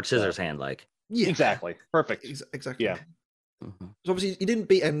 Edward Scissorhand like. Yeah. Exactly. Perfect. Exactly. Yeah. So obviously you didn't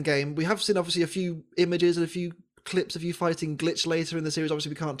beat Endgame. We have seen obviously a few images and a few clips of you fighting Glitch later in the series. Obviously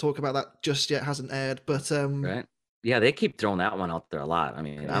we can't talk about that just yet, hasn't aired, but right. Yeah, they keep throwing that one out there a lot. I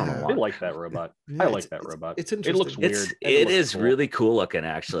mean, I don't know why. I like that robot. I like that robot. It's interesting. It looks weird. It is cool. Really cool looking,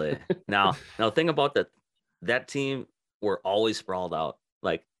 actually. Now, the thing about that team were always sprawled out.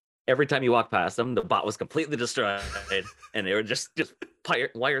 Like every time you walk past them, the bot was completely destroyed, and they were just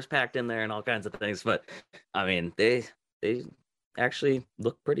wires packed in there and all kinds of things. But I mean, they actually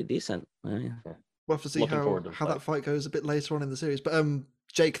look pretty decent. We'll have to see how that fight goes a bit later on in the series. But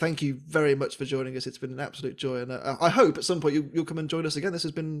Jake, thank you very much for joining us. It's been an absolute joy, and I hope at some point you'll come and join us again. This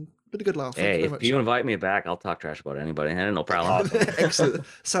has been a good laugh. Hey, if you invite me back, I'll talk trash about anybody. No problem. Excellent.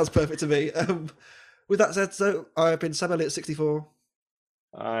 Sounds perfect to me. With that said, so I've been Sam Elliott 64.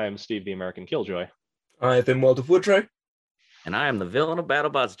 I'm Steve the American Killjoy. I've been World of Woodrow. And I am the villain of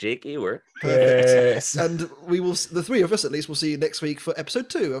BattleBots, Jake Ewert. Yes. And we will, the three of us at least, will see you next week for episode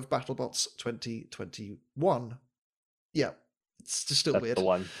 2 of BattleBots 2021. Yeah. It's just still weird. The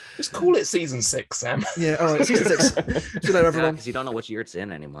one. Just call it season 6, Sam. Yeah, all right, season 6. See you later, everyone. Because you don't know which year it's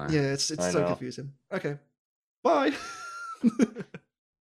in anymore. Yeah, it's so confusing. Okay. Bye.